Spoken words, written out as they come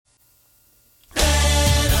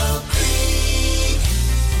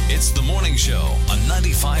Morning Show on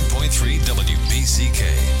 95.3 WBCK.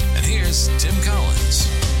 And here's Tim Collins.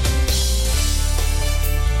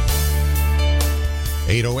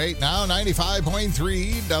 8:08 now,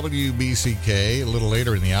 95.3 WBCK. A little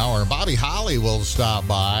later in the hour, Bobby Holly will stop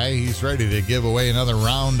by. He's ready to give away another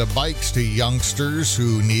round of bikes to youngsters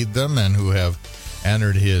who need them and who have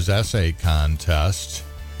entered his essay contest.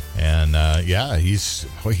 And,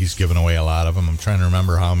 he's given away a lot of them. I'm trying to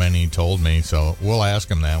remember how many he told me, so we'll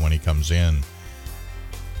ask him that when he comes in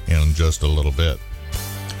just a little bit.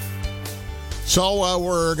 So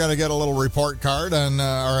we're going to get a little report card on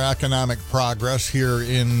our economic progress here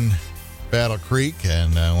in Battle Creek,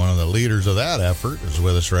 and one of the leaders of that effort is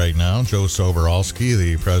with us right now, Joe Sobieralski,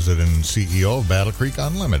 the president and CEO of Battle Creek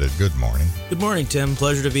Unlimited. Good morning. Good morning, Tim.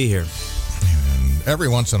 Pleasure to be here. And every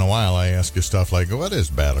once in a while I ask you stuff like, what is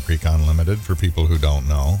Battle Creek Unlimited for people who don't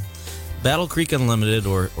know? Battle Creek Unlimited,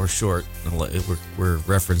 or short, we're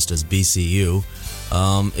referenced as BCU.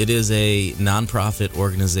 It is a nonprofit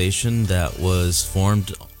organization that was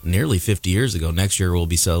formed nearly 50 years ago. Next year we'll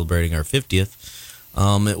be celebrating our 50th.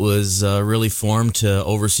 It was really formed to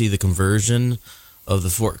oversee the conversion of the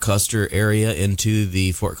Fort Custer area into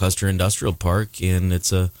the Fort Custer Industrial Park, and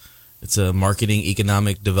it's a marketing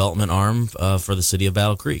economic development arm for the city of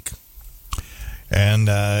Battle Creek. And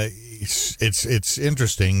it's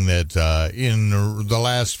interesting that in the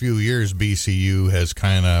last few years, BCU has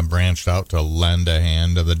kind of branched out to lend a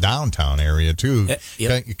hand to the downtown area too.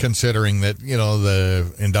 Yep. Considering that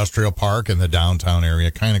the industrial park and the downtown area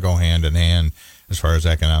kind of go hand in hand as far as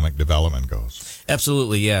economic development goes.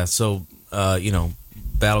 Absolutely, yeah. So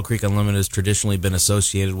Battle Creek Unlimited has traditionally been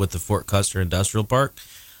associated with the Fort Custer Industrial Park,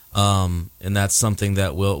 and that's something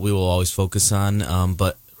that we will always focus on.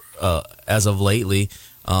 But as of lately,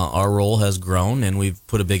 our role has grown, and we've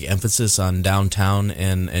put a big emphasis on downtown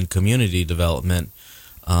and community development.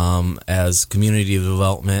 As community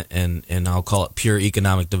development and I'll call it pure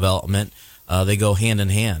economic development, they go hand in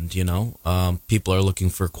hand. People are looking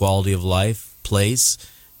for quality of life, place,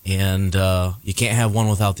 and you can't have one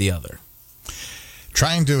without the other.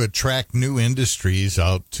 Trying to attract new industries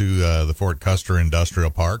out to the Fort Custer Industrial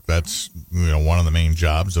Park, that's one of the main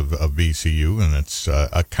jobs of BCU, and it's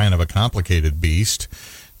a kind of a complicated beast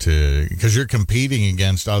because you're competing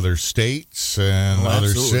against other states and other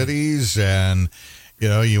cities, and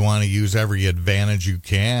you want to use every advantage you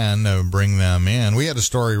can to bring them in. We had a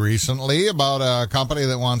story recently about a company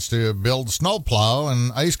that wants to build snowplow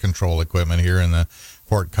and ice control equipment here in the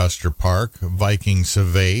Fort Custer Park. Viking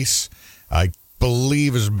Savase, I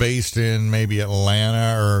believe, is based in maybe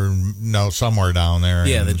Atlanta or somewhere down there.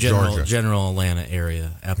 Yeah, in the Georgia. general Atlanta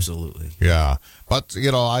area. Absolutely. Yeah. But,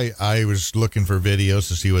 I was looking for videos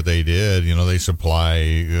to see what they did. They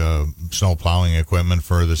supply snow plowing equipment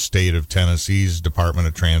for the state of Tennessee's Department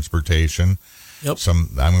of Transportation. Yep.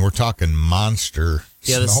 We're talking monster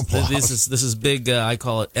snow plows. This is big, I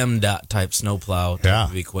call it MDOT type snow plow type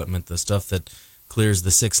of equipment, the stuff that clears the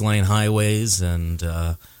 6-lane highways,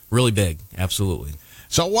 and really big, absolutely.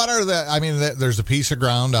 So what are there's a piece of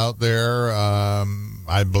ground out there.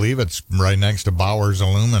 I believe it's right next to Bowers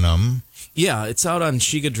Aluminum. Yeah, it's out on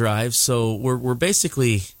Shiga Drive. So we're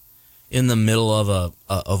basically in the middle of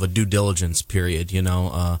a due diligence period.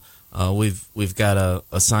 We've got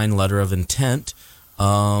a signed letter of intent,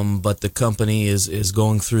 but the company is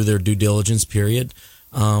going through their due diligence period.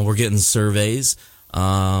 We're getting surveys,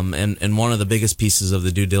 and one of the biggest pieces of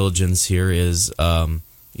the due diligence here is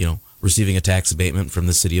receiving a tax abatement from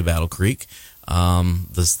the city of Battle Creek.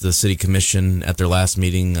 The city commission at their last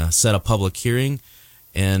meeting set a public hearing,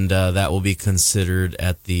 and that will be considered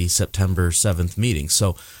at the September 7th meeting.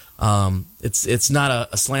 So it's not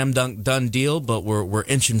a slam dunk done deal, but we're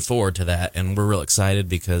inching forward to that, and we're real excited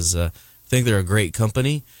because I think they're a great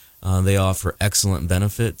company. They offer excellent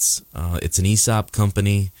benefits. It's an ESOP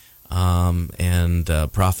company, and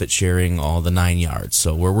profit sharing, all the 9 yards.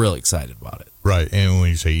 So we're really excited about it. Right, and when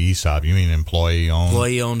you say ESOP, you mean employee-owned?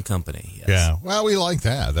 Employee-owned company, yes. Yeah, well, we like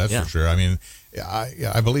that, that's for sure.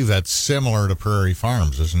 I believe that's similar to Prairie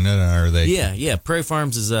Farms, isn't it? Are they? Yeah. Prairie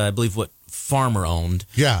Farms is, I believe, what farmer-owned.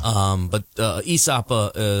 Yeah. But ESOP,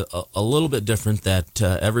 a little bit different, that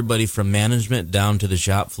everybody from management down to the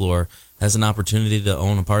shop floor has an opportunity to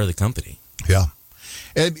own a part of the company. Yeah.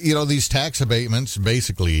 And, these tax abatements,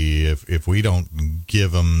 basically, if we don't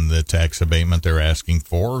give them the tax abatement they're asking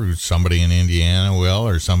for, somebody in Indiana will,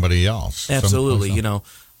 or somebody else. Absolutely.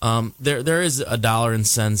 There is a dollar and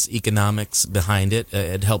cents economics behind it.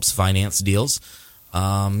 It helps finance deals.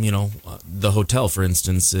 The hotel, for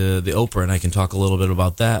instance, the Oprah, and I can talk a little bit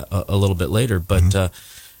about that a little bit later. But,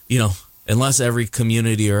 unless every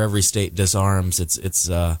community or every state disarms, it's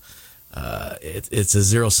it's a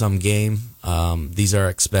zero-sum game. These are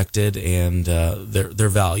expected, and they're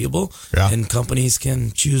valuable, and companies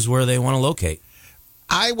can choose where they want to locate.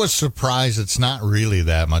 I was surprised it's not really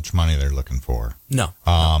that much money they're looking for. No.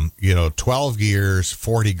 12 years,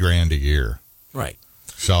 $40,000 a year. Right.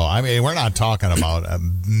 So, I mean, we're not talking about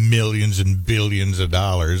millions and billions of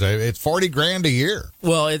dollars. It's $40,000 a year.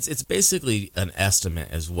 Well, it's basically an estimate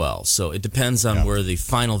as well. So it depends on where the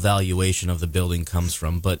final valuation of the building comes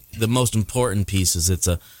from. But the most important piece is it's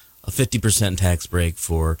a 50% tax break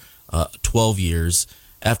for 12 years.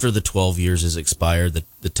 After the 12 years is expired,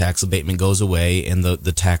 the tax abatement goes away and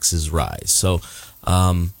the taxes rise. So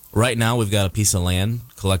right now we've got a piece of land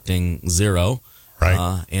collecting zero.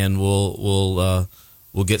 Right. And we'll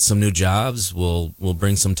get some new jobs. We'll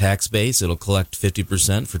bring some tax base. It'll collect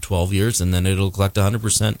 50% for 12 years, and then it'll collect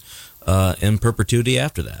 100% in perpetuity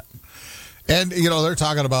after that. And, they're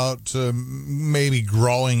talking about maybe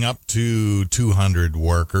growing up to 200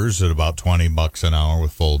 workers at about $20 an hour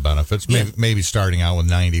with full benefits, maybe starting out with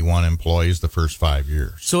 91 employees the first 5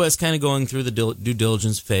 years. So it's kind of going through the due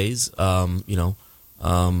diligence phase,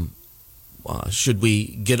 should we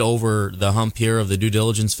get over the hump here of the due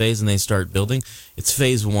diligence phase and they start building? It's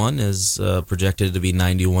phase one is projected to be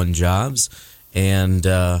 91 jobs. And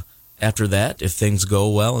after that, if things go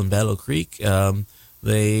well in Battle Creek,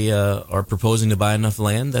 they are proposing to buy enough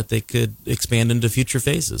land that they could expand into future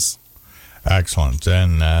phases. Excellent.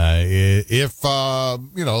 And if,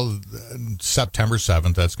 September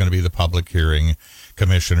 7th, that's going to be the public hearing.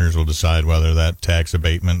 Commissioners will decide whether that tax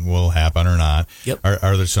abatement will happen or not. Yep.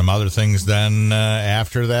 Are there some other things then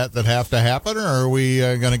after that have to happen, or are we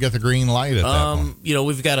going to get the green light at that point?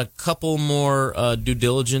 We've got a couple more due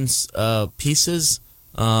diligence pieces,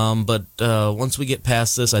 but once we get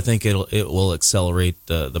past this, I think it will accelerate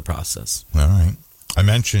the process. All right. I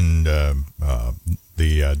mentioned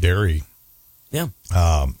the dairy. Yeah.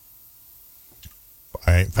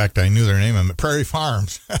 In fact, I knew their name. Prairie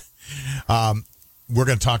Farms. We're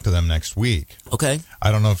going to talk to them next week. Okay.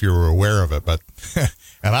 I don't know if you were aware of it, but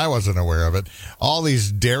and I wasn't aware of it. All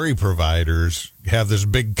these dairy providers have this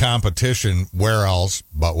big competition. Where else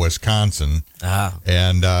but Wisconsin?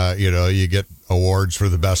 And you get awards for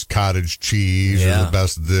the best cottage cheese or the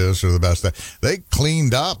best this or the best that. They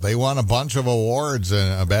cleaned up. They won a bunch of awards,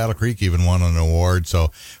 and Battle Creek even won an award.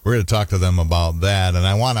 So we're going to talk to them about that. And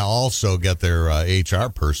I want to also get their HR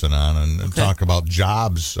person on and talk about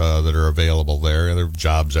jobs that are available there. There are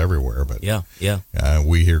jobs everywhere, but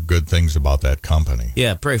we hear good things about that company.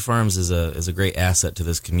 Yeah, Prairie Farms is a great asset to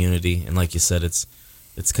this community, and like you said, it's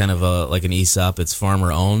kind of like an ESOP. It's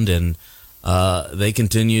farmer owned, and they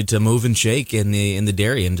continue to move and shake in the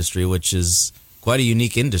dairy industry, which is quite a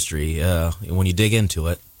unique industry when you dig into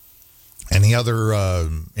it. Any other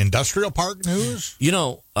industrial park news?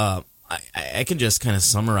 I can just kind of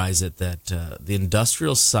summarize it that the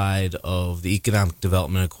industrial side of the economic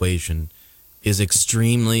development equation is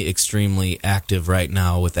extremely, extremely active right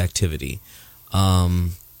now with activity.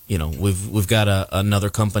 We've got another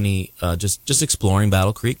company just exploring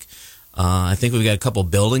Battle Creek. I think we've got a couple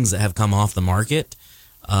buildings that have come off the market.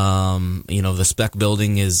 The spec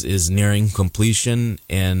building is nearing completion,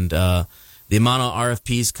 and the amount of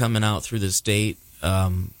RFPs coming out through the state,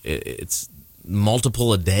 it's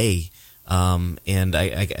multiple a day. And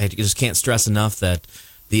I just can't stress enough that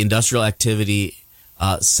the industrial activity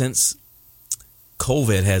since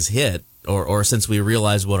COVID has hit, or since we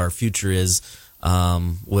realized what our future is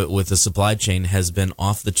with the supply chain, has been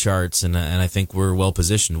off the charts, and I think we're well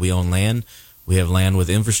positioned. We own land, we have land with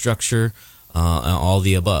infrastructure, all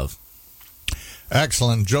the above.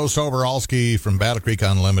 Excellent. Joe Sobieralski from Battle Creek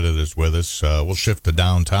Unlimited is with us. We'll shift to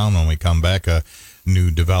downtown when we come back.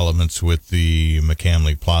 New developments with the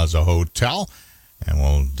McCamley Plaza Hotel, and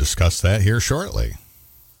we'll discuss that here shortly.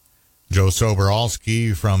 Joe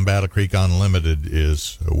Sobieralski from Battle Creek Unlimited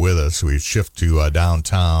is with us. We shift to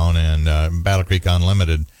downtown, and Battle Creek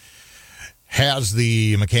Unlimited has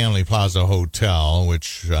the McCamley Plaza Hotel,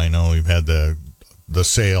 which I know we've had the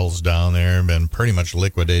sales down there, been pretty much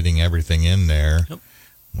liquidating everything in there. Yep.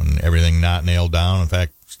 When everything not nailed down. In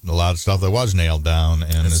fact, a lot of stuff that was nailed down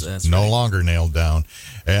and is no longer nailed down.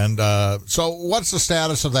 And so what's the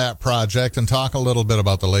status of that project? And talk a little bit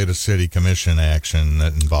about the latest city commission action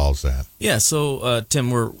that involves that. Yeah, so Tim,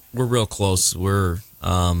 we're real close. We're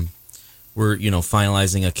finalizing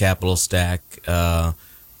a capital stack.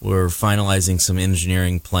 We're finalizing some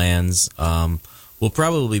engineering plans. We'll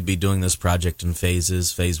probably be doing this project in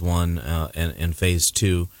phases, phase one and phase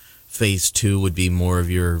two. Phase two would be more of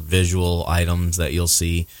your visual items that you'll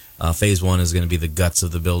see. Phase one is going to be the guts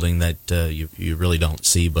of the building that you really don't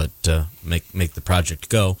see, but make the project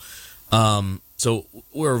go. So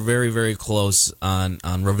we're very, very close on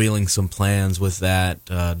revealing some plans with that,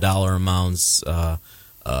 dollar amounts,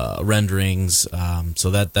 renderings. So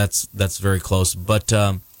that's very close. But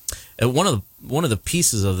one of the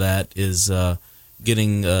pieces of that is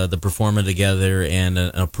getting the performa together and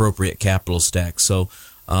an appropriate capital stack. So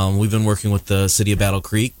we've been working with the city of Battle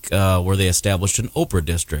Creek, where they established an OPRA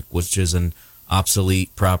district, which is an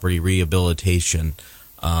obsolete property rehabilitation.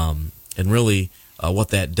 And really, what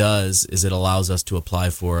that does is it allows us to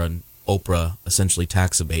apply for an OPRA, essentially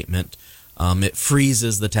tax abatement. It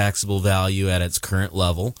freezes the taxable value at its current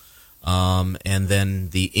level, and then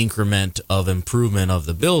the increment of improvement of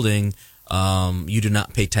the building, you do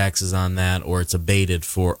not pay taxes on that, or it's abated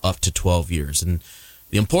for up to 12 years. And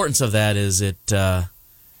the importance of that is that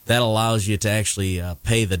allows you to actually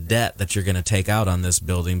pay the debt that you're going to take out on this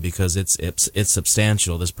building, because it's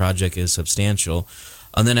substantial. This project is substantial.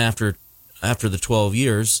 And then after the 12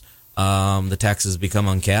 years, the taxes become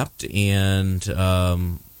uncapped, and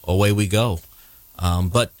away we go.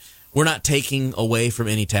 But we're not taking away from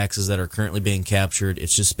any taxes that are currently being captured.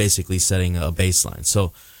 It's just basically setting a baseline.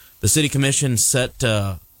 So the City Commission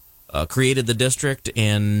created the district,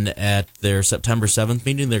 and at their September 7th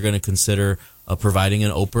meeting, they're going to consider providing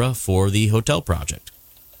an OPRA for the hotel project.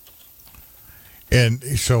 And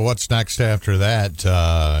so what's next after that?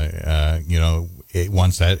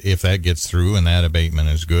 If that gets through and that abatement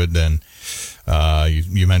is good, then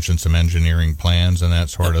you mentioned some engineering plans and that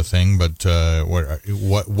sort of thing. But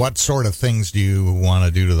what sort of things do you want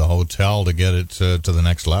to do to the hotel to get it to the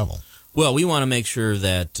next level? Well, we want to make sure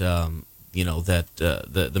that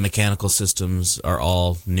the mechanical systems are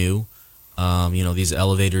all new. These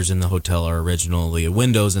elevators in the hotel are original. The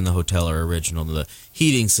windows in the hotel are original. The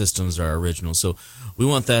heating systems are original. So we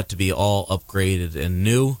want that to be all upgraded and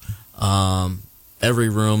new. Every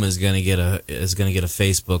room is going to get a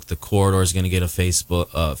facelift. The corridor is going to get a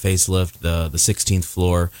facelift. The 16th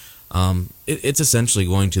floor. It's essentially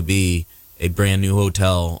going to be a brand new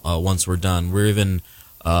hotel once we're done. We're even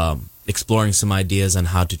exploring some ideas on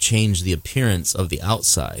how to change the appearance of the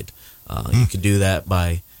outside. You could do that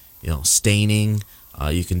by staining.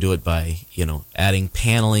 You can do it by adding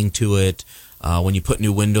paneling to it. When you put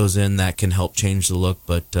new windows in, that can help change the look.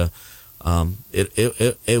 But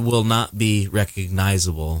it will not be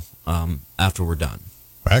recognizable after we're done.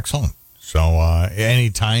 Excellent. So any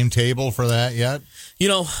timetable for that yet?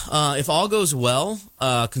 If all goes well,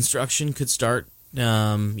 construction could start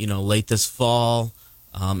late this fall.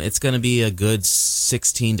 It's going to be a good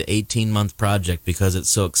 16 to 18 month project because it's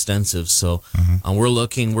so extensive. So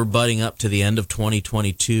we're butting up to the end of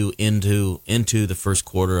 2022 into the first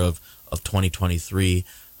quarter of 2023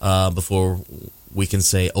 before we can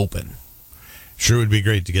say open. Sure would be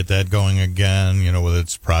great to get that going again, with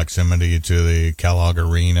its proximity to the Kellogg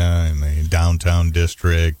Arena and the downtown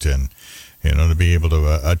district, and to be able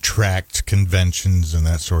to attract conventions and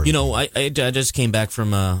that sort of thing. I just came back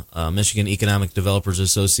from a Michigan Economic Developers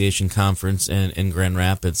Association conference in Grand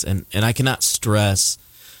Rapids, and I cannot stress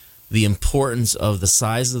the importance of the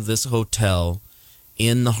size of this hotel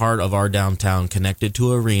in the heart of our downtown, connected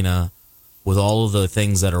to arena, with all of the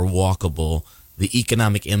things that are walkable, the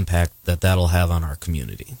economic impact that'll have on our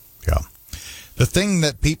community. Yeah. The thing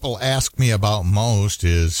that people ask me about most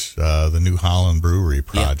is the New Holland Brewery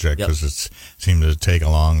project, because it seemed to take a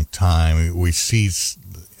long time. We see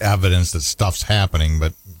evidence that stuff's happening,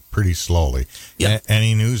 but pretty slowly. Yep.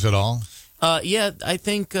 Any news at all? I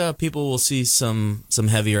think people will see some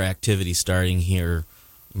heavier activity starting here.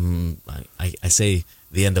 I say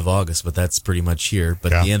the end of August, but that's pretty much here.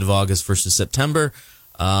 But the end of August, 1st of September,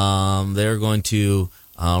 they're going to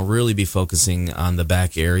really be focusing on the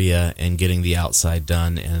back area and getting the outside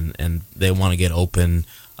done, and they want to get open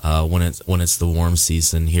when it's the warm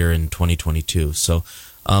season here in 2022. So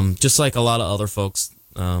just like a lot of other folks,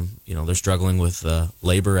 they're struggling with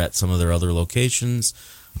labor at some of their other locations,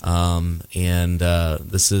 and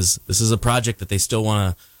this is a project that they still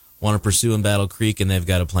want to pursue in Battle Creek, and they've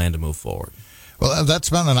got a plan to move forward. Well, that's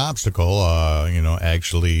been an obstacle.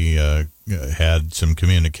 Actually had some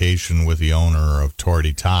communication with the owner of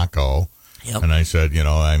Torty Taco. Yep. And I said,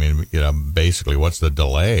 basically, what's the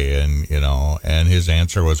delay? And his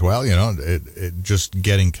answer was, well, just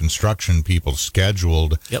getting construction people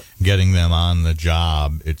scheduled, getting them on the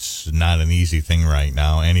job. It's not an easy thing right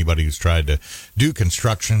now. Anybody who's tried to do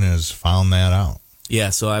construction has found that out. Yeah.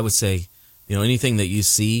 So I would say, anything that you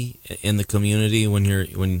see in the community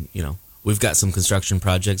when we've got some construction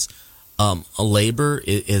projects. Labor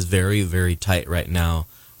is very, very tight right now.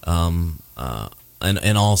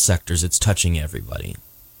 In all sectors, it's touching everybody.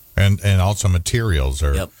 And also materials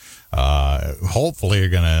are Hopefully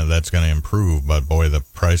that's gonna improve, but boy, the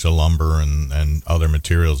price of lumber and other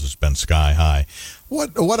materials has been sky high.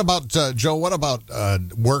 What about Joe? What about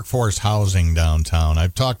workforce housing downtown?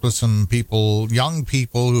 I've talked with some people, young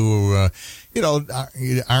people who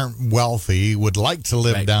aren't wealthy, would like to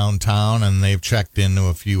live downtown, and they've checked into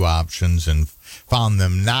a few options and found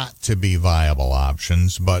them not to be viable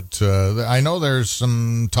options. But I know there's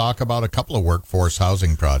some talk about a couple of workforce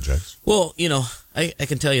housing projects. Well, I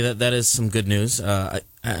can tell you that is some good news. I'm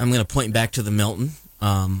going to point back to the Milton.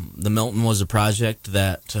 The Milton was a project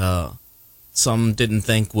that some didn't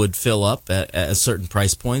think would fill up at certain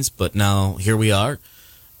price points, but now here we are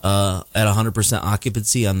at 100%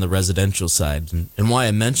 occupancy on the residential side. And why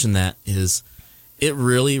I mention that is it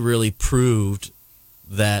really, really proved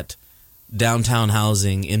that downtown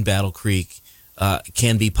housing in Battle Creek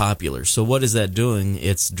can be popular. So what is that doing?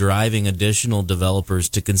 It's driving additional developers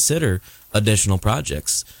to consider additional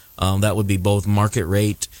projects. That would be both market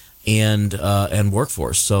rate and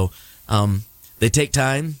workforce. So they take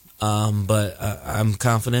time, but I'm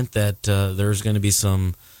confident that there's going to be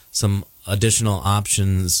some additional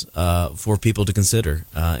options for people to consider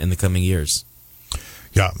in the coming years.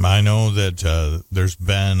 Yeah, I know that there's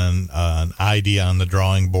been an idea on the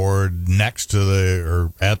drawing board next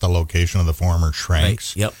to at the location of the former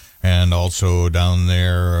Shranks. Right. Yep. And also down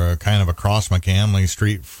there, kind of across McCamley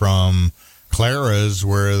Street from Clara's,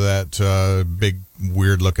 where that big,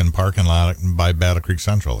 weird-looking parking lot by Battle Creek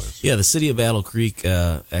Central is. Yeah, the city of Battle Creek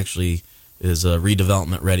actually is a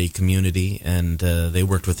redevelopment-ready community, and they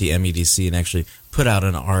worked with the MEDC and actually put out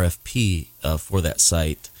an RFP for that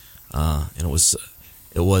site, and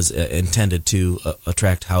it was intended to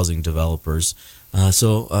attract housing developers.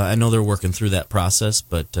 So I know they're working through that process,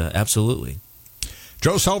 but absolutely.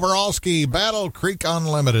 Joe Sobieralski, Battle Creek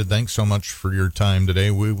Unlimited, thanks so much for your time today.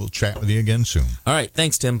 We will chat with you again soon. All right.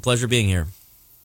 Thanks, Tim. Pleasure being here.